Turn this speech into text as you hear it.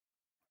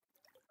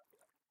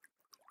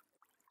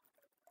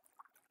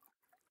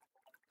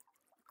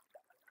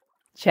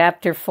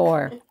Chapter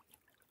 4,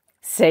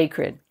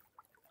 Sacred.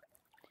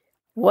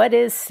 What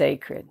is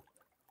sacred?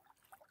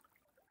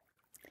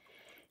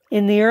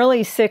 In the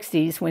early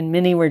 60s, when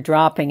many were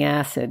dropping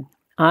acid,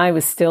 I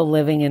was still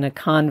living in a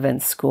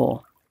convent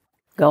school,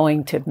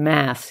 going to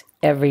Mass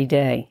every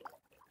day.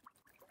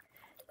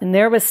 And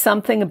there was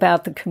something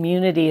about the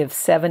community of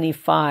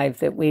 75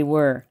 that we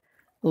were,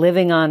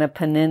 living on a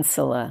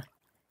peninsula,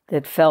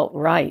 that felt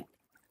right.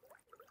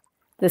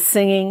 The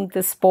singing,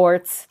 the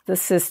sports, the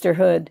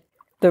sisterhood,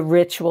 the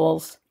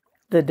rituals,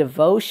 the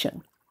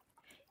devotion,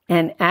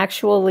 and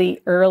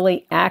actually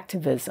early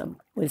activism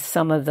with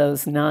some of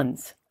those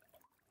nuns.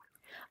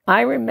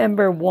 I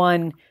remember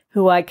one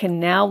who I can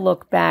now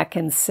look back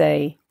and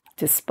say,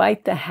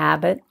 despite the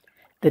habit,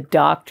 the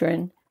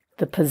doctrine,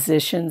 the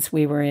positions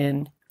we were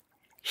in,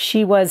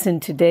 she was, in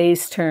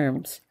today's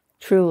terms,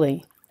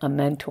 truly a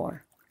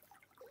mentor.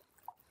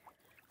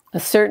 A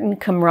certain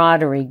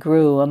camaraderie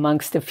grew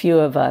amongst a few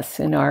of us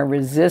in our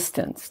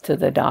resistance to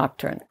the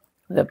doctrine,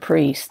 the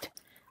priest,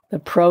 the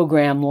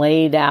program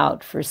laid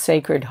out for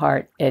Sacred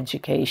Heart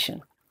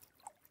education.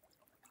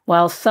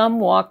 While some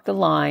walked the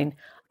line,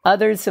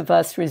 others of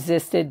us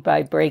resisted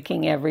by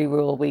breaking every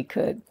rule we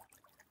could.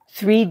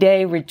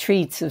 3-day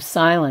retreats of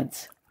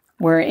silence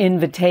were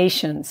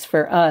invitations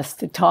for us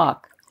to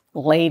talk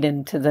late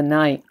into the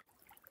night.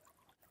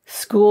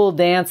 School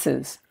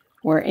dances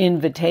were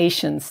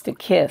invitations to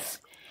kiss,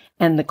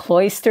 and the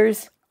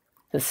cloisters,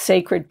 the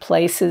sacred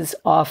places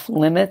off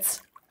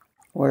limits,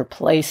 were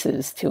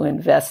places to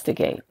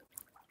investigate.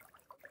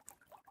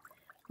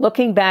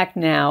 Looking back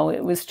now,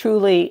 it was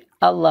truly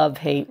a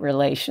love-hate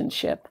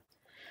relationship.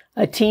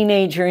 A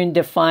teenager in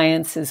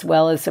defiance, as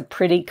well as a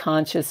pretty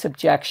conscious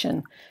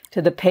objection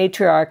to the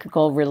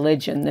patriarchal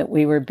religion that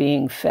we were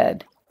being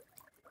fed.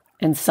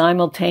 And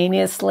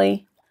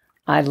simultaneously,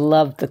 I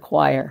loved the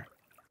choir,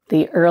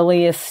 the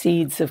earliest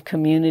seeds of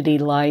community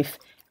life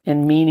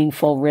and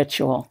meaningful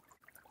ritual.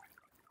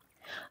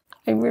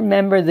 I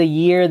remember the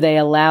year they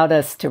allowed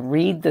us to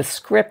read the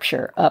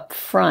scripture up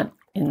front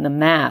in the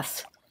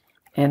Mass,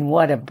 and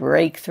what a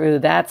breakthrough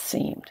that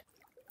seemed.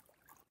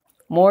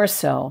 More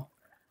so,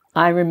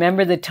 I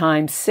remember the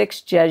time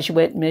 6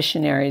 Jesuit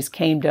missionaries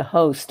came to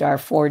host our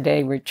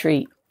 4-day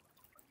retreat.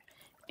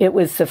 It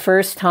was the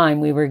first time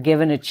we were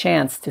given a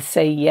chance to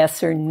say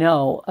yes or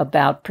no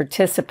about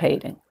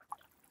participating.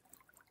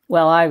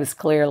 Well, I was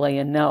clearly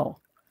a no,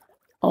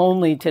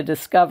 only to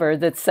discover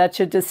that such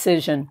a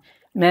decision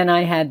meant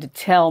I had to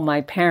tell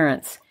my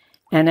parents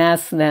and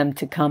ask them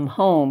to come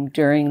home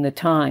during the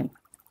time.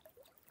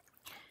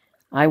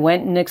 I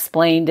went and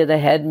explained to the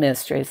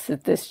headmistress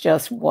that this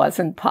just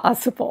wasn't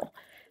possible,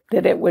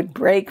 that it would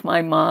break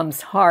my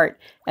mom's heart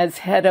as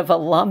head of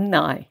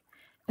alumni,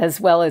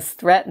 as well as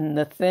threaten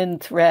the thin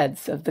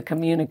threads of the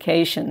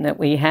communication that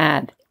we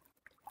had.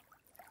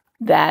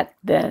 That,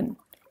 then,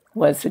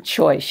 was a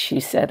choice she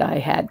said I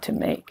had to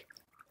make.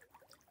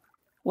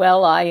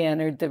 Well, I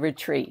entered the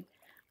retreat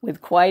with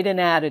quite an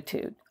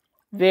attitude,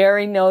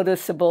 very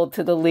noticeable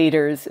to the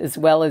leaders as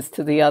well as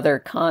to the other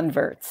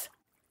converts.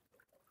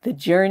 The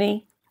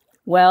journey,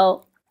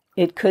 well,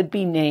 it could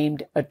be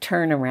named a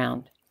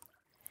turnaround.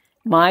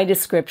 My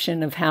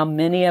description of how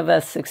many of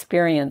us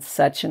experience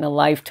such in a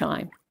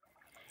lifetime,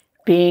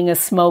 being a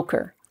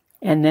smoker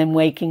and then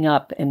waking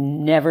up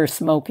and never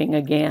smoking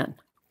again.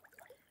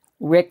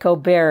 Rick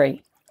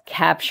O'Barry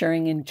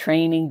capturing and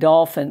training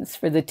dolphins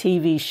for the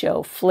TV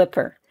show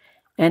Flipper,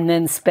 and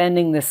then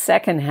spending the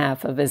second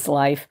half of his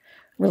life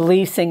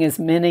releasing as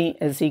many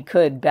as he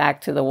could back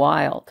to the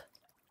wild.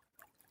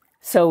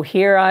 So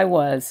here I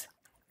was,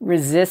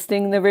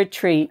 resisting the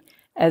retreat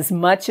as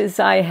much as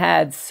I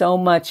had so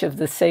much of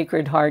the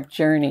Sacred Heart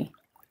journey,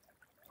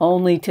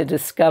 only to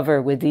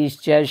discover with these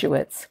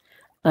Jesuits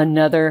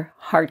another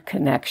heart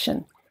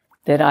connection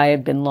that I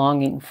had been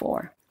longing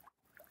for.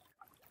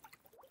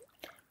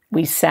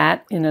 We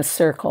sat in a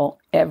circle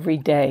every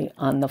day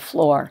on the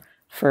floor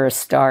for a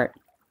start.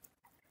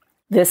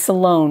 This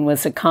alone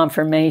was a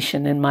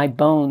confirmation in my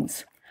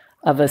bones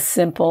of a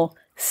simple,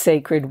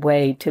 sacred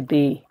way to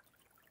be.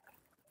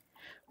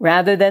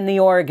 Rather than the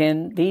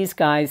organ, these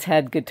guys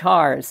had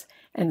guitars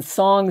and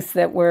songs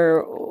that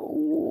were,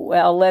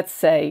 well, let's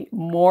say,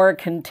 more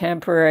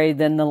contemporary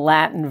than the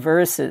Latin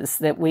verses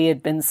that we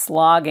had been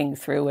slogging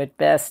through at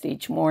best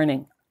each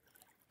morning.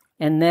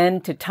 And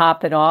then, to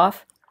top it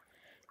off,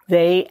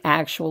 they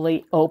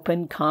actually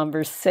opened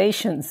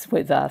conversations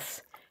with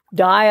us,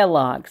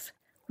 dialogues,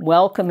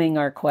 welcoming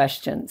our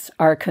questions,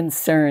 our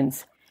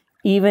concerns,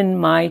 even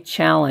my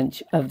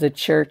challenge of the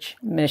church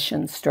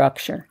mission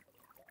structure.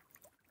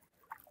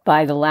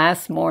 By the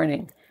last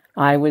morning,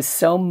 I was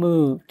so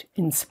moved,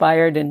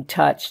 inspired, and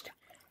touched,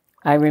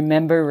 I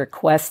remember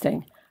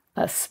requesting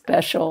a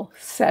special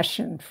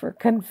session for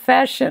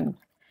confession,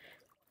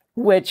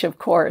 which, of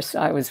course,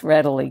 I was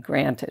readily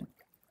granted.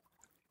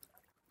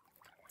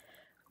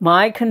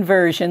 My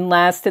conversion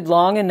lasted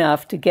long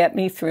enough to get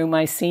me through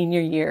my senior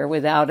year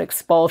without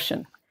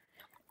expulsion.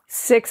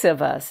 6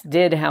 of us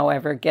did,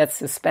 however, get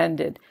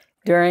suspended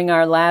during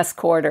our last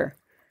quarter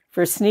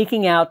for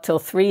sneaking out till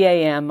 3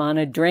 a.m. on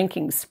a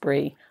drinking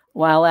spree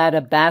while at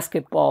a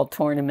basketball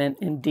tournament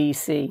in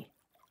D.C.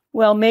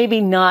 Well,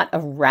 maybe not a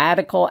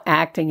radical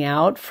acting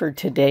out for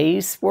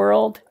today's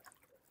world,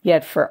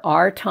 yet for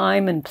our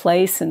time and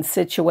place and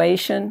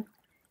situation,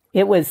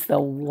 it was the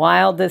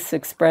wildest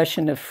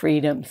expression of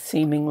freedom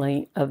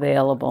seemingly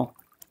available.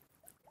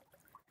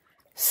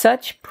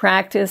 Such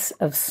practice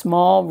of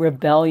small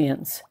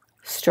rebellions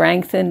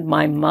strengthened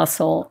my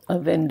muscle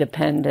of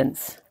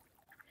independence,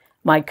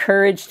 my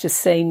courage to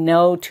say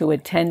no to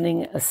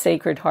attending a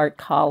Sacred Heart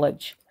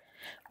college,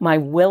 my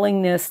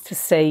willingness to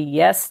say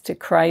yes to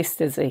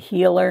Christ as a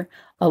healer,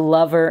 a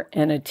lover,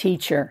 and a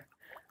teacher,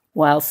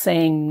 while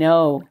saying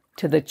no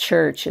to the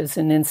church as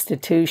an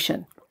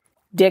institution,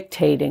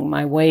 dictating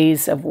my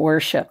ways of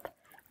worship,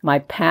 my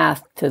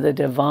path to the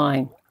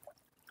divine.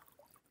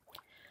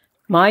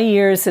 My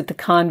years at the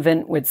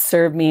convent would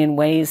serve me in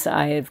ways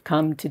I have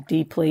come to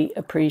deeply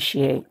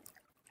appreciate.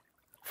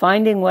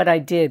 Finding what I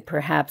did,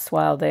 perhaps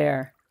while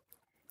there,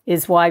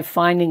 is why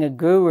finding a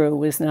guru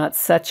was not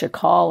such a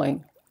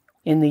calling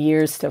in the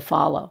years to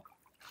follow.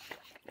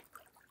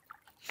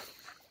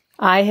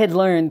 I had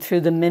learned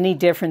through the many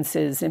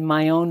differences in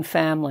my own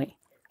family,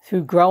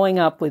 through growing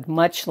up with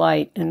much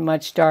light and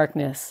much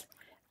darkness,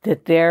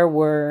 that there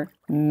were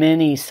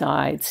many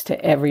sides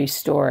to every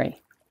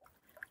story.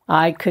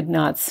 I could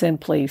not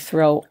simply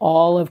throw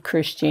all of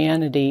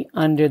Christianity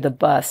under the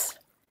bus.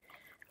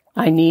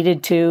 I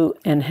needed to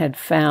and had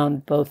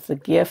found both the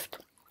gift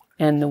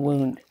and the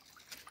wound.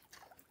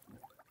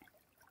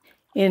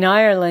 In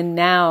Ireland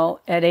now,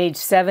 at age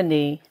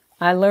 70,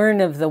 I learn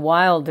of the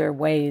wilder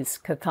ways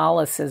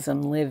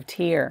Catholicism lived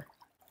here.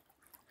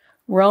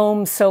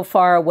 Rome, so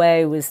far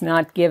away, was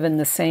not given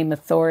the same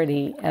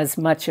authority as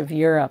much of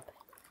Europe.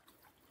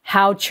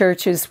 How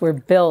churches were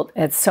built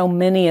at so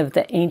many of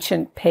the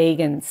ancient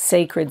pagan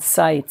sacred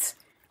sites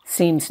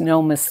seems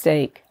no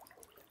mistake.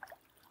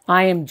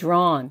 I am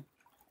drawn,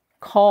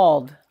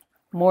 called,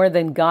 more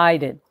than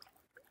guided,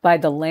 by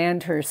the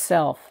land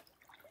herself,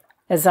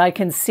 as I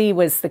can see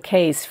was the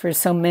case for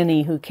so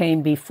many who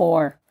came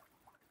before.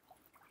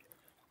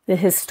 The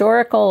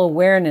historical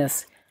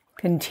awareness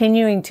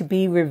continuing to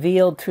be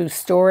revealed through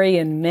story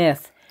and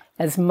myth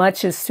as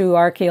much as through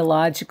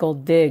archaeological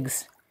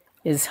digs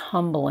is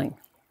humbling.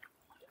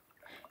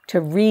 To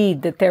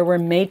read that there were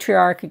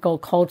matriarchal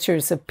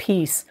cultures of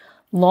peace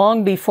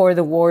long before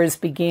the wars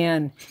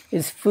began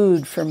is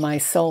food for my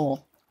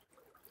soul.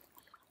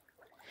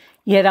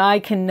 Yet I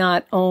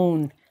cannot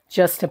own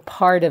just a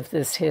part of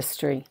this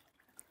history.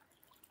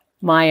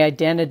 My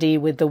identity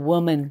with the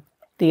woman,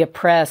 the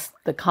oppressed,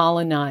 the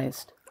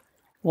colonized,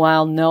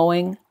 while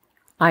knowing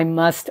I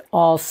must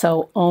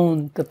also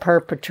own the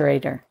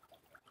perpetrator.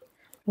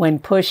 When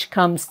push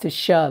comes to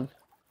shove,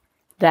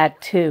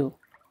 that too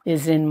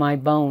is in my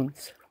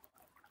bones.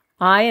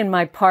 I and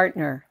my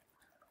partner,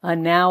 a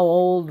now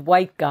old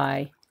white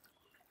guy,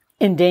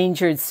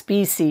 endangered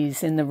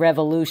species in the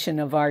revolution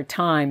of our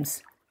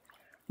times,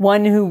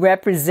 one who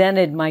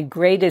represented my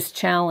greatest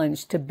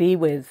challenge to be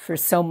with for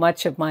so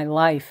much of my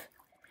life,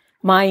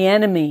 my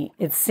enemy,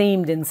 it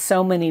seemed, in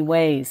so many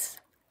ways.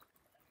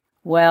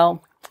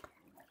 Well,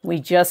 we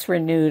just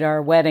renewed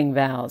our wedding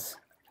vows.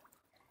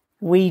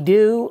 We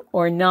do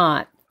or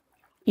not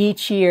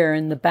each year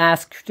in the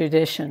Basque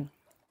tradition.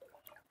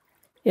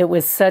 It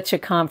was such a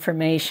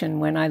confirmation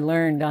when I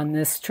learned on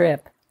this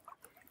trip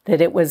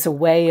that it was a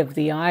way of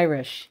the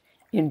Irish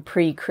in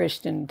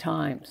pre-Christian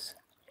times.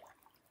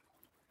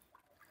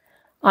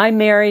 I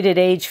married at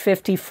age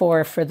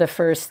 54 for the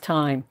first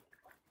time.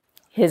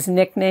 His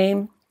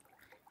nickname,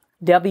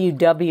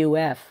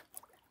 WWF,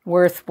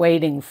 worth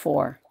waiting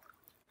for.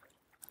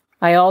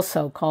 I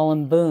also call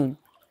him Boone,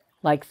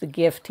 like the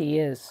gift he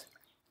is.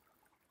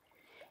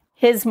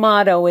 His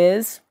motto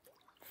is,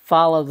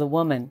 follow the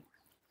woman.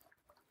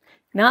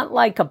 Not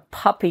like a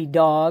puppy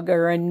dog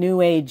or a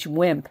new age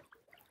wimp.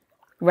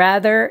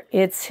 Rather,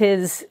 it's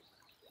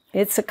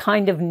a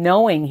kind of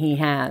knowing he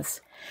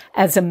has.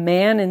 As a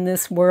man in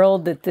this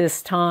world at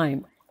this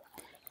time,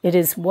 it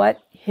is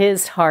what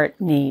his heart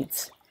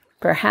needs,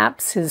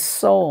 perhaps his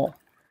soul,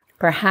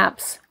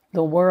 perhaps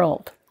the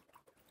world.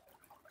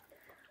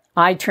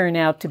 I turn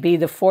out to be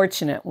the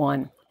fortunate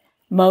one,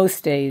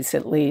 most days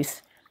at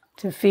least,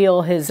 to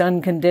feel his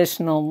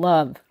unconditional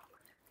love,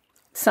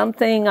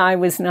 something I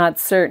was not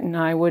certain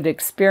I would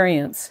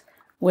experience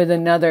with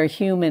another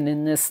human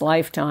in this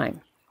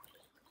lifetime.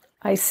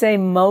 I say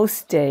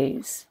most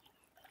days,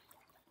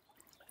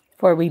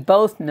 for we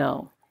both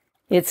know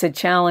it's a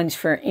challenge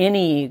for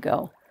any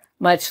ego,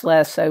 much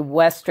less a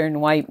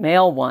Western white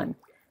male one,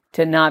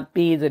 to not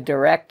be the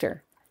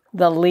director,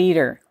 the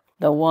leader,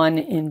 the one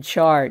in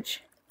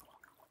charge.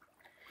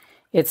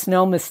 It's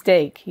no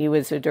mistake he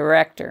was a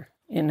director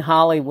in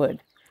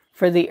Hollywood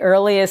for the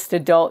earliest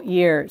adult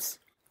years,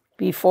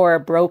 before a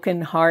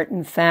broken heart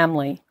and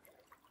family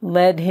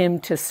led him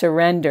to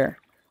surrender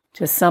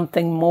to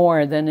something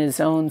more than his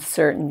own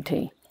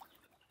certainty.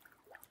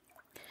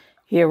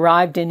 He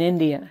arrived in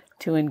India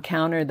to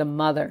encounter the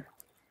mother,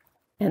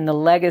 and the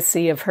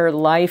legacy of her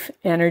life,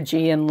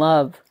 energy, and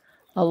love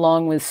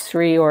along with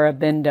Sri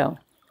Aurobindo.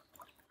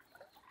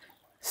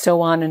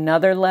 So on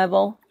another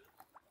level,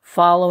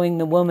 following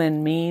the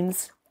woman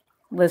means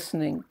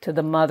listening to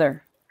the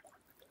mother.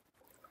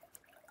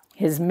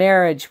 His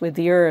marriage with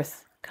the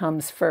earth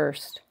comes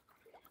first,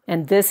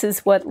 and this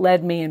is what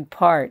led me in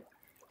part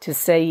to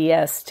say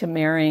yes to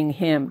marrying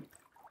him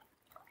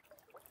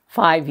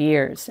 5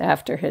 years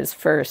after his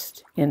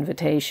first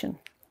invitation.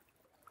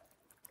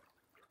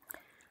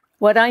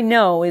 What I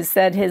know is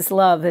that his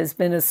love has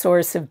been a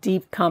source of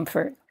deep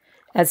comfort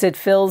as it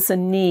fills a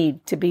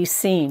need to be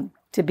seen,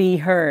 to be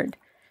heard,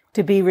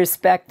 to be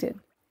respected,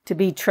 to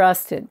be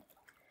trusted,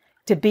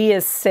 to be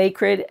as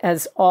sacred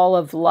as all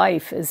of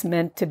life is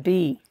meant to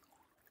be.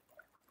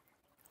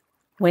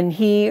 When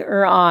he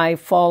or I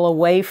fall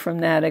away from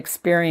that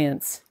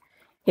experience,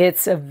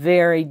 it's a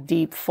very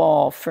deep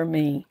fall for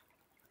me,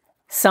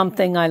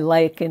 something I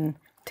liken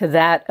to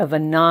that of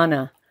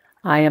Inanna,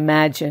 I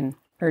imagine,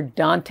 or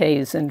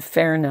Dante's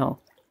Inferno.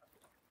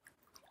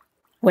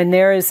 When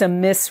there is a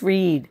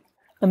misread,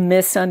 a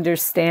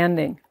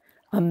misunderstanding,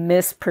 a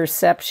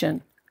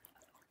misperception,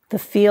 the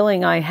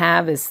feeling I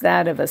have is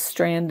that of a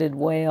stranded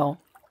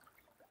whale.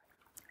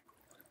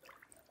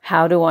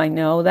 How do I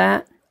know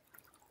that?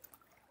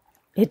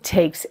 It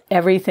takes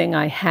everything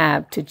I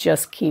have to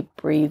just keep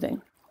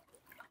breathing.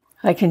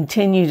 I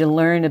continue to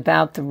learn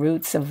about the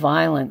roots of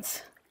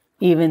violence,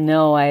 even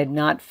though I had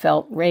not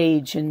felt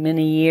rage in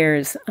many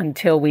years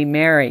until we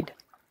married,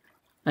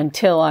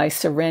 until I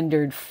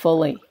surrendered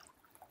fully,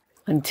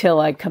 until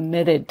I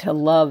committed to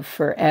love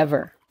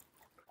forever.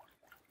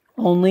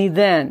 Only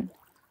then,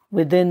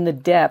 within the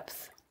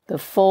depth, the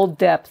full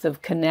depth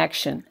of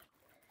connection,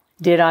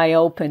 did I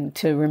open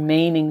to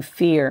remaining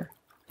fear,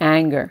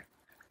 anger,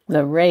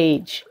 the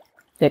rage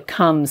that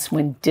comes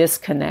when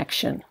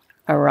disconnection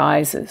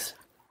arises.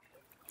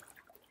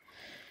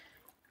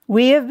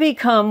 We have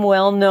become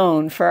well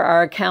known for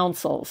our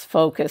counsels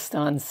focused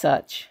on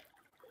such,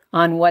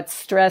 on what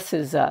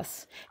stresses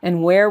us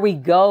and where we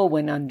go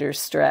when under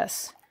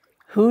stress.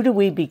 Who do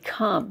we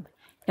become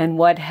and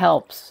what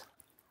helps,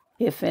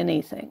 if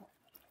anything?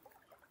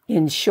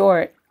 In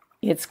short,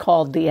 it's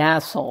called the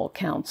Asshole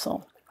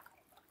Counsel.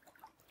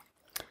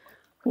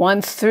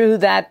 Once through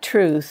that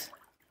truth,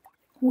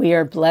 we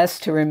are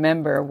blessed to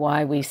remember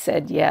why we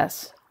said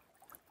yes.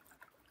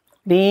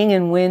 Being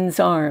in Wynn's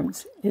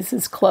arms is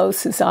as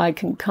close as I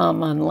can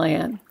come on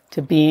land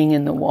to being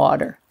in the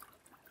water,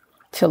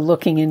 to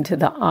looking into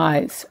the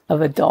eyes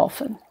of a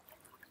dolphin.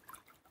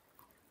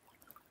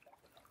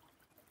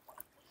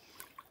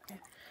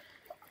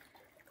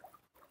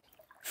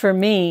 For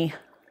me,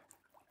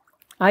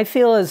 I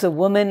feel as a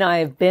woman I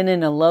have been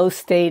in a low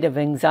state of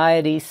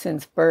anxiety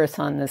since birth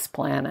on this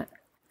planet.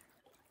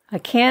 I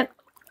can't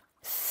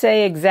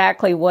say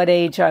exactly what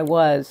age I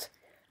was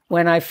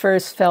when I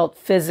first felt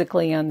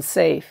physically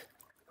unsafe.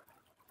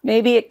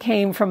 Maybe it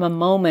came from a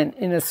moment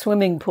in a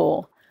swimming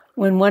pool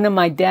when one of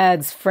my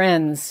dad's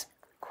friends,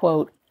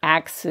 quote,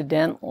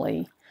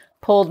 accidentally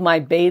pulled my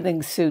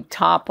bathing suit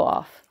top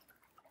off.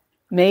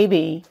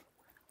 Maybe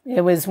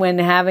it was when,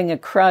 having a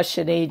crush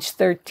at age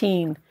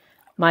 13,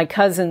 my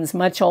cousin's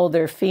much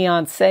older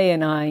fiancé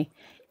and I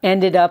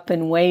ended up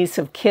in ways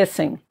of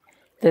kissing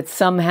that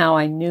somehow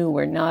I knew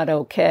were not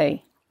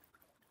okay.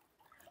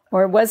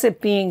 Or was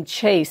it being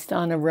chased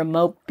on a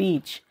remote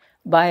beach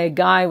by a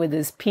guy with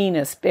his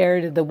penis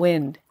bare to the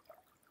wind?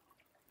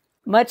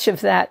 Much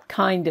of that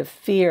kind of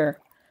fear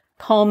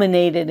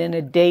culminated in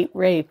a date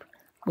rape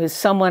with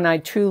someone I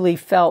truly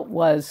felt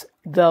was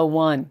the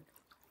one.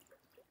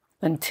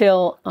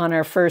 Until, on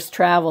our first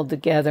travel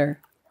together,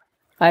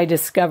 I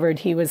discovered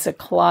he was a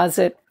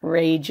closet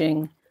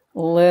raging,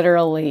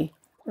 literally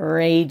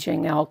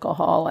raging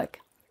alcoholic.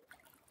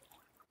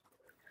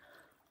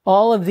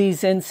 All of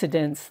these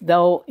incidents,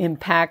 though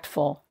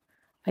impactful,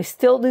 I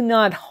still do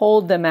not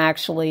hold them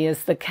actually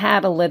as the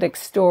catalytic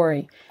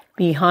story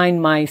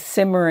behind my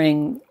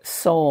simmering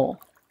soul.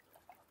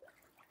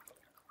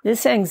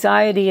 This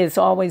anxiety has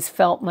always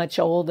felt much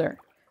older,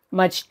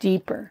 much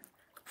deeper,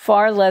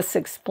 far less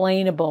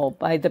explainable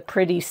by the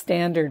pretty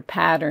standard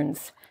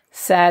patterns,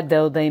 sad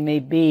though they may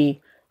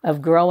be,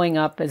 of growing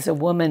up as a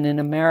woman in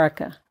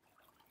America.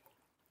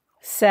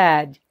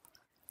 Sad,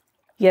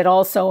 yet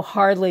also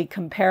hardly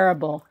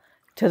comparable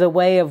to the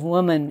way of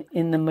woman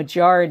in the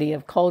majority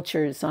of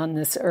cultures on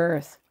this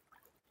earth.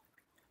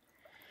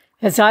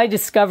 As I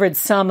discovered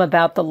some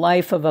about the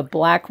life of a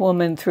Black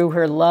woman through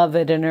her love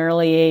at an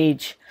early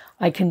age,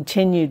 I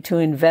continued to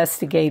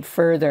investigate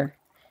further,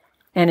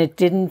 and it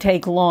didn't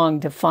take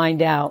long to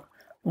find out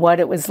what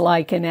it was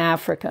like in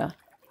Africa,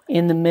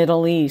 in the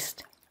Middle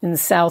East, in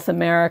South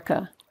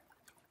America.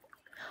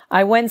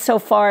 I went so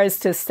far as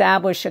to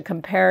establish a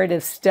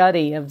comparative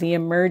study of the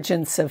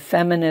emergence of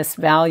feminist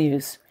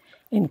values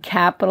in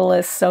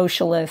capitalist,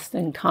 socialist,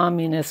 and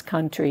communist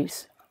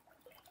countries.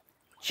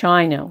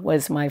 China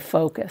was my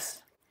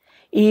focus,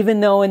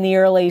 even though in the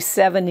early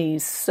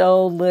 70s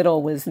so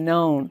little was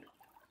known.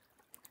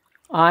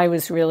 I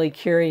was really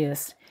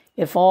curious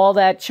if all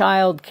that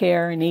child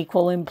care and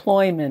equal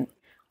employment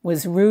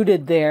was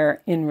rooted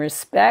there in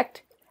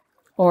respect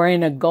or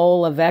in a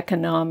goal of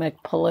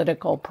economic,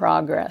 political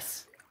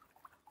progress.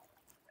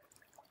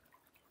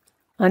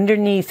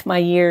 Underneath my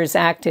years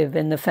active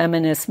in the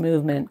feminist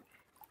movement,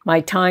 my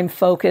time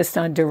focused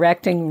on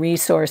directing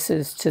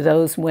resources to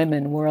those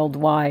women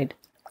worldwide.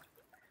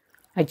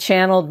 I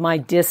channeled my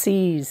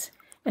dis-ease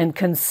and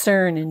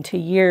concern into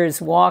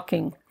years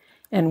walking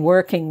and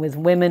working with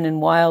women in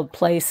wild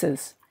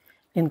places,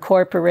 in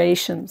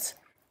corporations,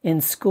 in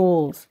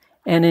schools,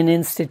 and in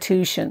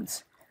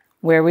institutions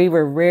where we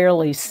were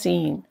rarely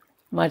seen,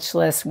 much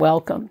less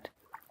welcomed.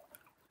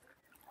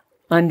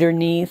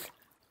 Underneath,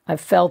 I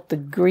felt the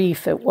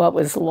grief at what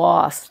was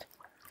lost,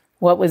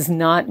 what was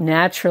not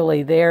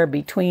naturally there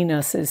between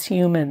us as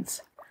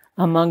humans,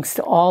 amongst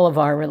all of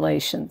our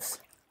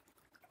relations.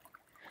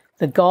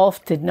 The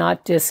gulf did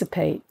not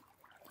dissipate,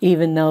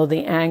 even though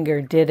the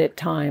anger did at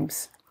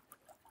times.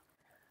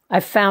 I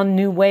found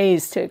new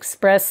ways to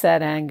express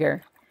that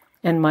anger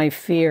and my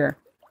fear.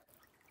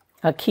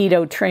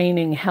 Aikido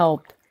training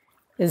helped,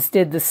 as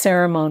did the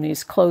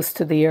ceremonies close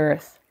to the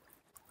earth.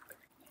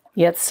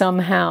 Yet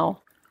somehow,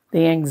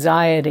 the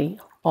anxiety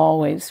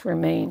always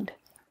remained.